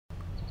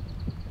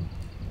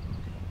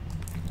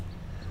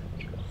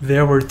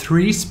There were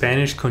three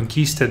Spanish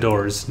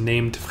conquistadors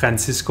named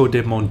Francisco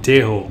de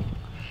Montejo.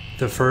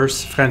 The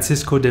first,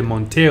 Francisco de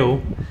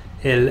Montejo,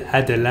 el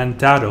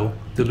Adelantado,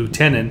 the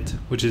lieutenant,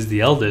 which is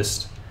the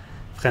eldest,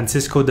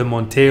 Francisco de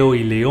Montejo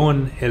y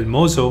León, el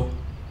Mozo,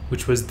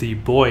 which was the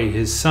boy,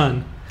 his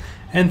son,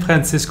 and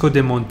Francisco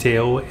de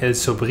Montejo el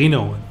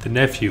Sobrino, the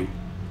nephew.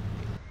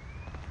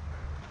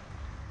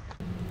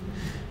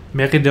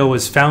 Merida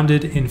was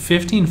founded in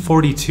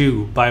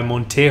 1542 by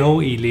Montejo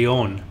y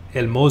León,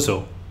 el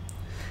Mozo,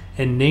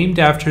 and named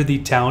after the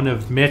town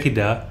of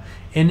Mérida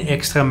in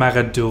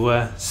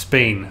Extremadura,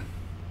 Spain.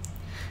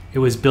 It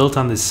was built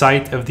on the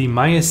site of the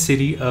Maya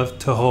city of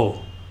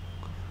Tahoe.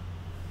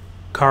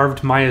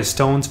 Carved Maya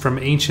stones from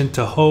ancient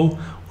Tahoe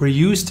were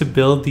used to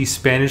build the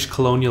Spanish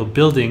colonial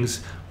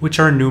buildings, which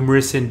are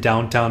numerous in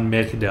downtown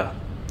Merida.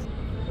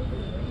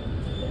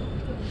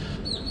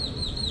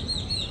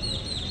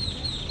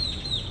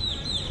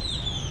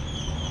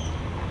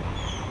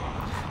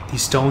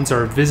 These stones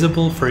are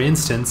visible, for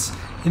instance,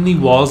 in the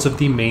walls of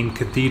the main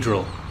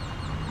cathedral.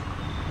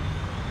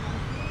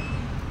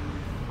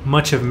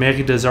 Much of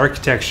Merida's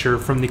architecture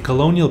from the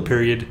colonial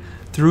period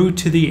through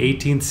to the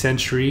 18th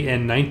century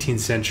and 19th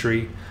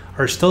century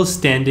are still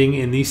standing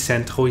in the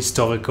Centro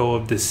Histórico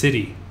of the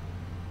city.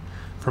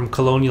 From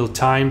colonial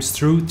times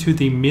through to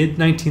the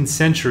mid-19th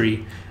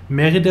century,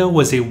 Merida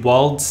was a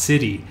walled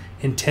city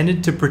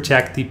intended to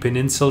protect the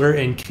peninsular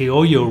and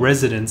Criollo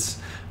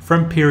residents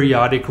from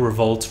periodic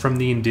revolts from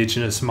the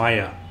indigenous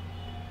Maya.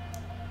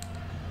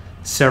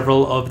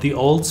 Several of the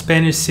old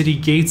Spanish city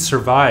gates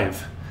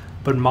survive,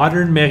 but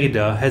modern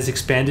Merida has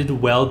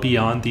expanded well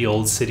beyond the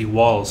old city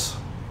walls.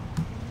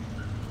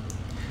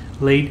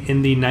 Late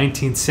in the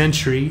 19th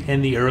century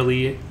and the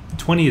early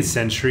 20th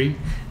century,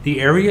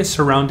 the area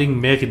surrounding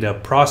Merida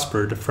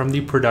prospered from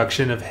the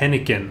production of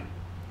henequen.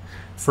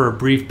 For a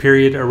brief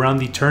period around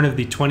the turn of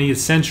the 20th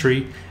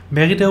century,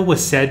 Merida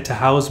was said to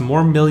house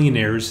more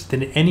millionaires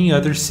than any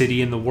other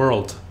city in the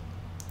world.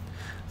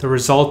 The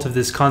result of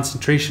this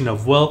concentration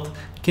of wealth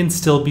can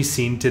still be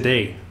seen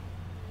today.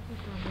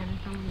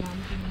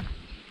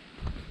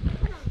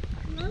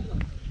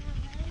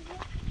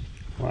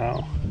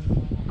 Wow.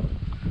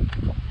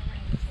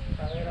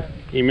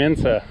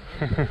 Inmensa.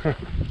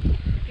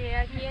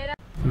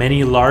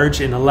 Many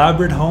large and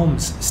elaborate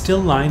homes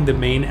still line the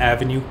main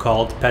avenue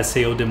called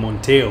Paseo de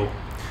Montejo,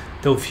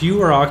 though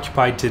few are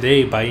occupied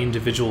today by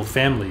individual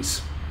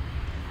families.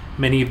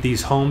 Many of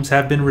these homes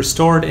have been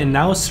restored and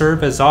now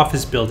serve as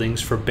office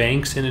buildings for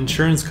banks and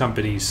insurance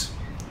companies.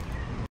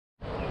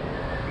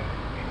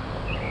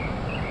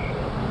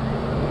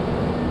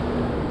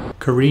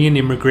 Korean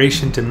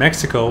immigration to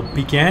Mexico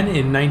began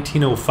in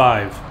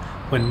 1905,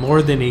 when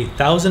more than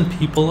 1,000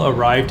 people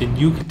arrived in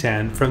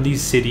Yucatan from the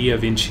city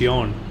of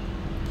Incheon.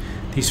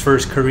 These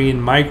first Korean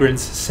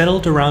migrants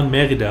settled around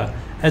Merida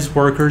as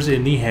workers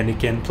in the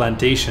henequen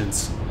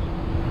plantations.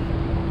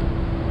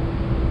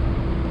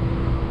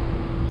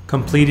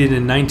 Completed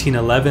in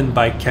 1911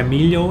 by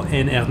Camilo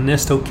and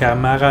Ernesto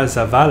Camara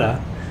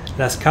Zavala,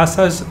 Las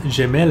Casas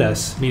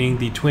Gemelas, meaning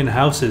the twin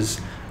houses,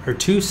 are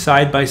two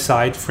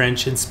side-by-side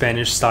French and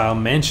Spanish-style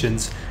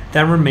mansions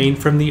that remain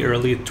from the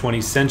early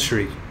 20th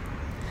century.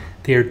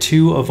 They are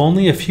two of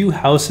only a few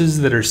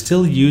houses that are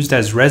still used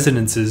as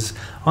residences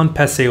on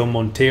Paseo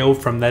Montejo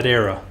from that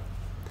era.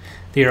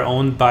 They are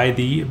owned by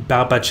the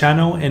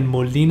Barbachano and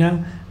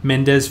Molina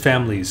Mendez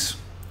families.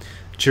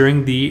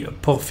 During the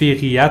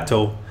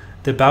Porfiriato,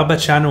 the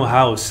Barbachano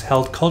house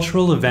held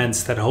cultural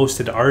events that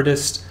hosted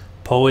artists,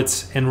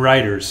 poets, and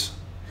writers.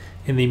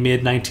 In the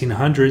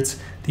mid-1900s,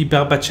 the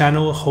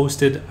Barbachano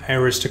hosted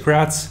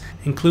aristocrats,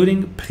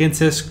 including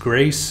Princess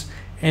Grace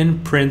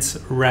and Prince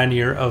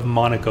Rainier of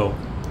Monaco,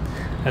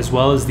 as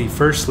well as the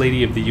First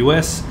Lady of the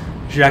US,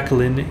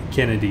 Jacqueline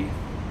Kennedy.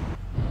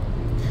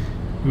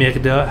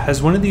 Merida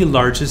has one of the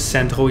largest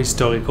Centro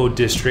Histórico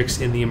districts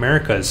in the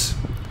Americas,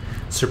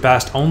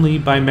 surpassed only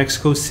by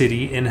Mexico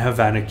City and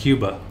Havana,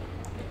 Cuba.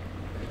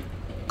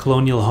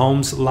 Colonial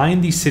homes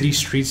line the city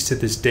streets to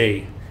this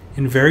day,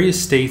 in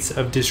various states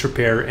of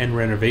disrepair and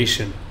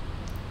renovation.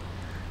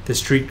 The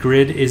street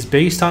grid is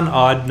based on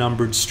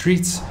odd-numbered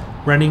streets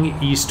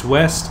running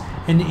east-west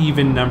and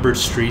even-numbered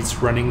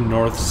streets running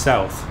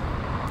north-south,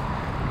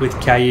 with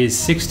calles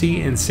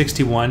 60 and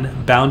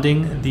 61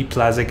 bounding the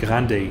Plaza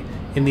Grande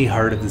in the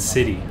heart of the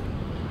city.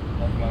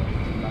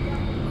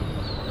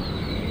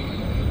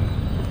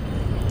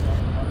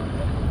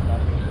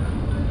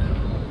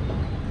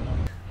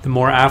 The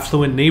more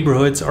affluent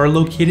neighborhoods are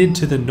located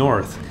to the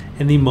north,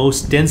 and the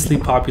most densely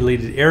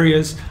populated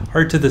areas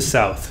are to the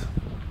south.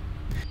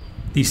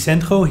 The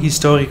Centro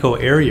Histórico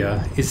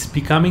area is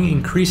becoming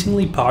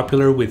increasingly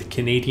popular with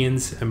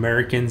Canadians,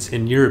 Americans,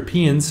 and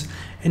Europeans,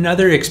 and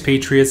other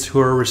expatriates who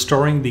are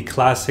restoring the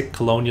classic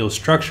colonial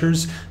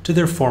structures to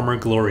their former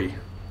glory.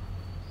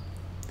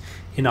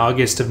 In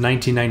August of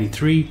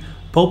 1993,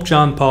 Pope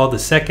John Paul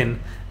II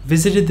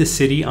visited the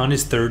city on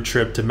his third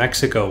trip to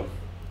Mexico.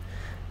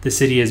 The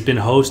city has been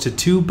host to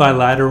two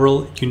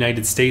bilateral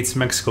United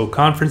States-Mexico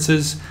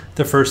conferences,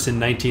 the first in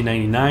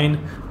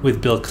 1999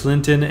 with Bill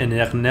Clinton and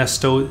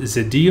Ernesto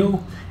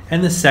Zedillo,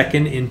 and the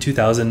second in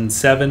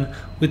 2007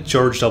 with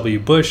George W.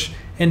 Bush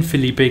and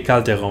Felipe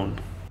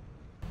Calderon.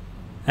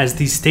 As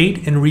the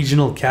state and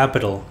regional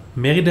capital,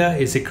 Merida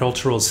is a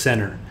cultural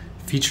center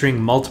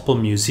featuring multiple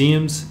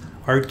museums,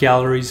 art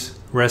galleries,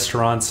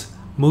 restaurants,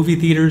 movie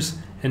theaters,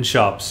 and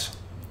shops.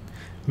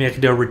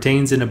 Merida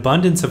retains an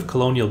abundance of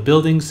colonial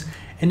buildings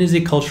and is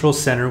a cultural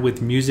center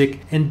with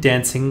music and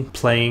dancing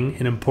playing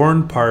an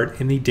important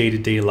part in the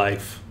day-to-day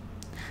life.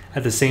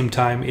 At the same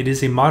time, it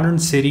is a modern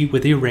city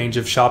with a range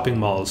of shopping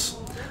malls,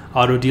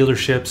 auto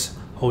dealerships,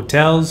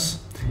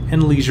 hotels,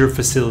 and leisure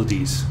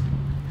facilities.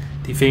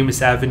 The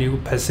famous avenue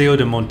Paseo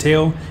de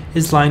Monteo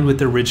is lined with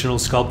original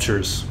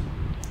sculptures.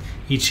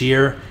 Each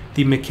year,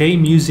 the Mackay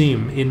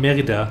Museum in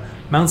Merida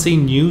mounts a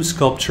new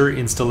sculpture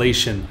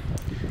installation,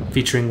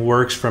 featuring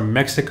works from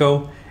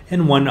Mexico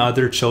and one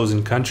other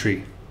chosen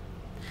country.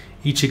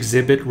 Each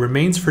exhibit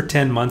remains for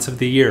 10 months of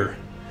the year.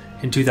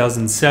 In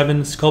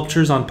 2007,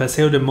 sculptures on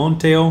Paseo de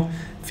Monteo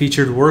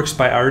featured works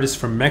by artists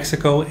from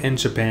Mexico and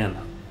Japan.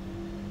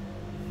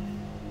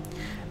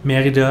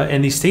 Merida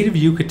and the state of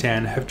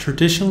Yucatan have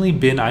traditionally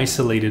been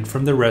isolated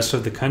from the rest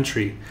of the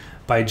country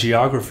by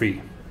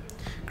geography,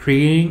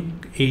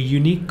 creating a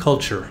unique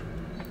culture.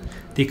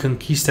 The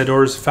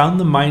conquistadors found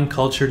the Mayan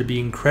culture to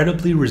be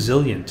incredibly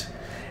resilient,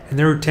 and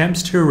their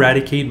attempts to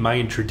eradicate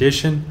Mayan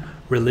tradition,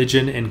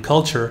 religion, and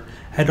culture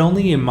had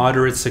only a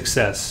moderate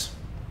success.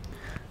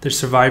 The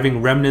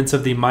surviving remnants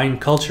of the Mayan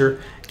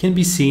culture can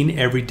be seen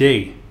every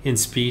day in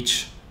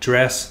speech,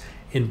 dress,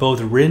 in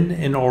both written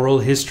and oral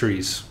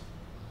histories.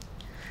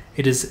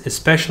 It is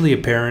especially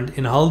apparent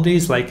in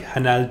holidays like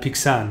Hanal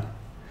Pixan,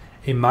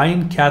 a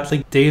Mayan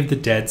Catholic Day of the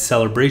Dead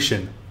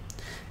celebration.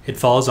 It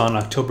falls on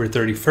October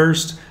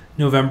 31st,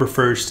 November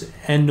 1st,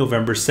 and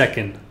November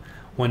 2nd,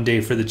 one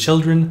day for the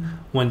children,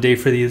 one day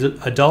for the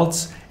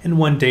adults, and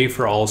one day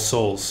for all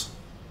souls,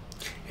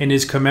 and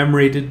is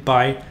commemorated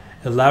by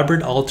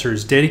elaborate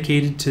altars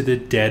dedicated to the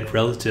dead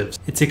relatives.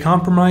 It's a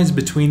compromise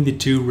between the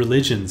two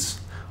religions,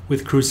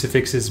 with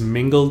crucifixes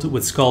mingled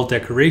with skull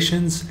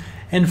decorations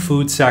and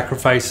food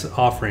sacrifice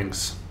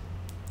offerings.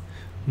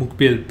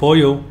 Mukbil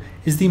Pollo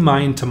is the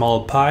Mayan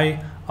tamal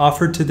pie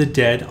offered to the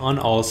dead on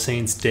All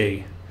Saints'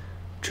 Day,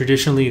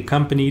 traditionally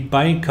accompanied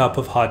by a cup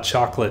of hot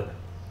chocolate.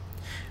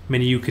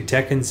 Many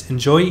Yucatecans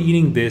enjoy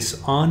eating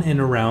this on and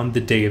around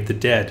the Day of the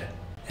Dead,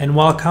 and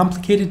while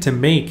complicated to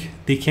make,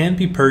 they can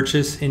be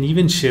purchased and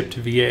even shipped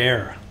via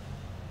air.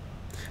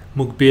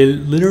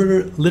 Mukbil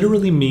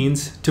literally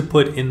means to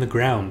put in the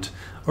ground,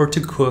 or to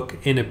cook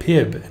in a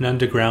pib, an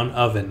underground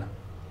oven.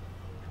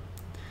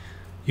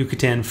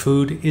 Yucatan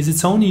food is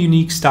its own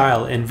unique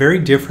style and very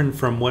different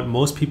from what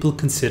most people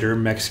consider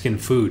Mexican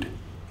food.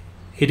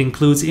 It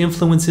includes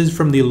influences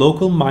from the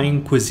local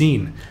Mayan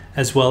cuisine,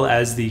 as well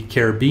as the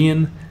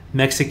Caribbean,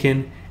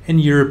 Mexican,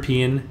 and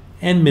European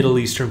and Middle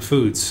Eastern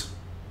foods.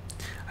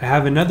 I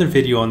have another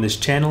video on this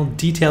channel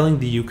detailing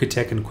the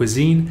Yucatecan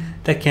cuisine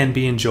that can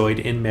be enjoyed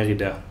in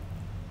Merida.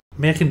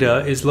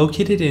 Merida is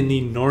located in the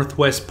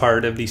northwest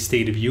part of the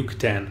state of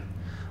Yucatan,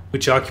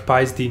 which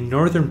occupies the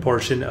northern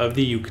portion of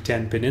the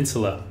Yucatan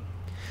Peninsula.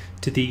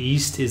 To the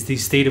east is the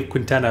state of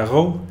Quintana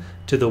Roo,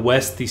 to the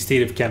west the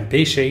state of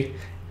Campeche,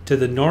 to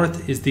the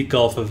north is the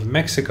Gulf of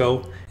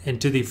Mexico, and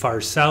to the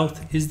far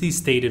south is the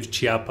state of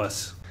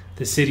Chiapas.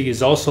 The city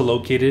is also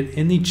located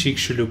in the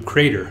Chicxulub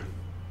crater.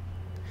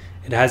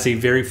 It has a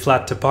very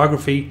flat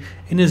topography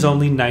and is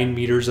only 9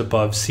 meters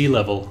above sea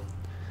level,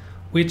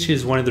 which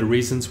is one of the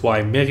reasons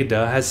why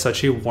Merida has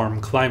such a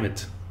warm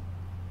climate.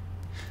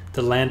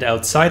 The land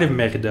outside of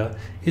Merida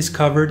is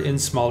covered in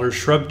smaller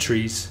shrub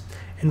trees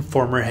and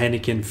former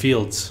henequen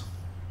fields.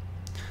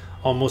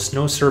 Almost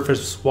no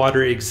surface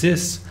water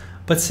exists,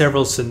 but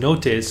several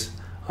cenotes,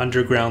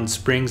 underground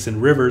springs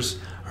and rivers,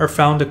 are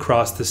found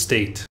across the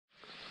state.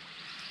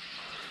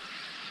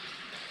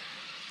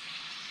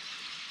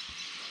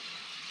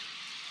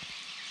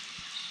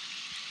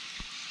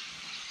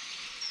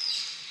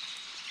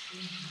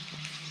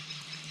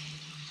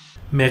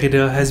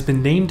 Merida has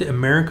been named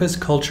America's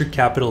Culture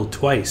Capital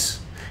twice.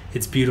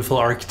 Its beautiful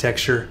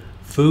architecture,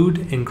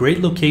 food, and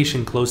great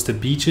location close to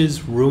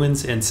beaches,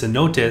 ruins, and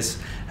cenotes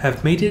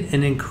have made it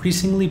an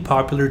increasingly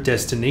popular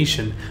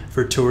destination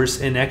for tourists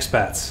and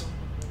expats.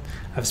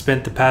 I've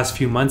spent the past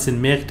few months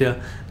in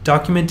Merida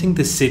documenting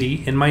the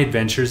city and my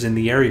adventures in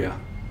the area.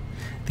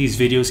 These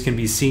videos can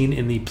be seen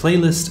in the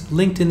playlist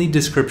linked in the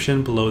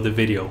description below the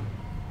video.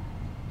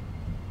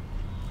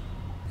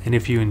 And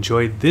if you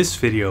enjoyed this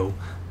video,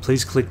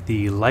 please click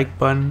the like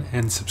button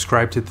and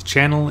subscribe to the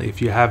channel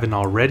if you haven't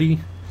already.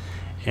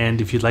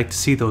 And if you'd like to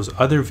see those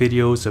other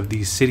videos of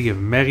the city of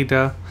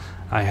Merida,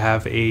 I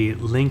have a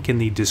link in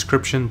the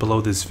description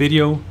below this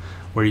video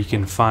where you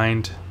can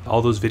find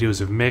all those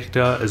videos of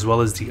Merida as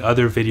well as the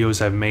other videos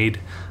I've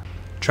made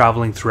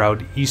traveling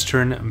throughout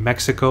eastern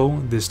Mexico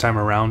this time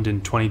around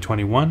in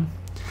 2021.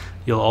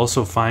 You'll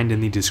also find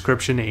in the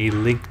description a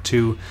link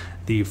to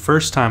the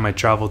first time I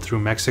traveled through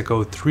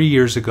Mexico 3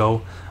 years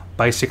ago,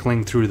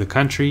 bicycling through the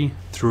country,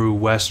 through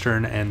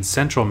western and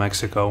central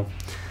Mexico.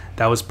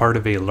 That was part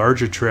of a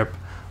larger trip,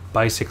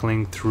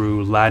 bicycling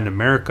through Latin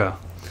America.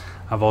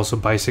 I've also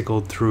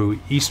bicycled through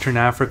Eastern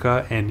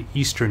Africa and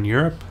Eastern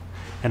Europe,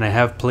 and I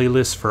have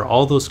playlists for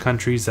all those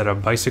countries that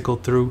I've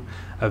bicycled through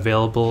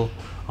available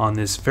on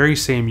this very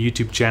same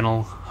YouTube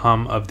channel,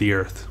 Hum of the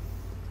Earth.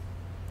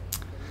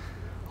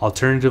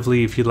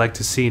 Alternatively, if you'd like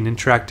to see an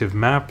interactive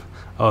map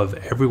of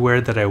everywhere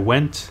that I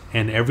went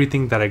and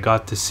everything that I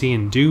got to see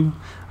and do,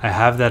 I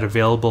have that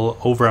available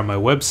over on my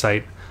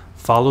website,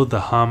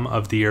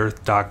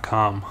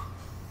 followthehumoftheearth.com.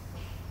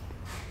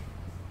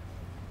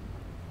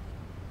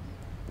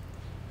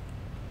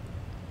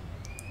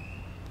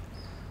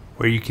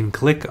 Where you can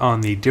click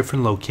on the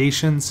different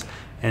locations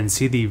and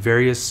see the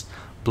various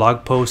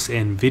blog posts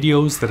and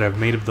videos that I've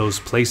made of those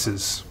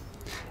places.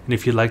 And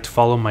if you'd like to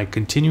follow my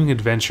continuing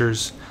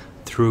adventures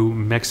through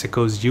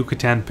Mexico's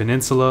Yucatan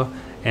Peninsula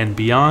and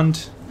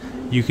beyond,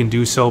 you can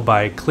do so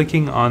by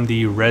clicking on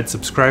the red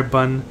subscribe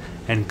button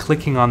and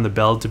clicking on the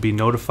bell to be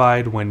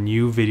notified when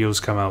new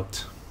videos come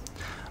out.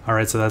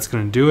 Alright, so that's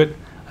going to do it.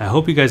 I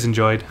hope you guys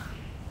enjoyed.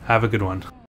 Have a good one.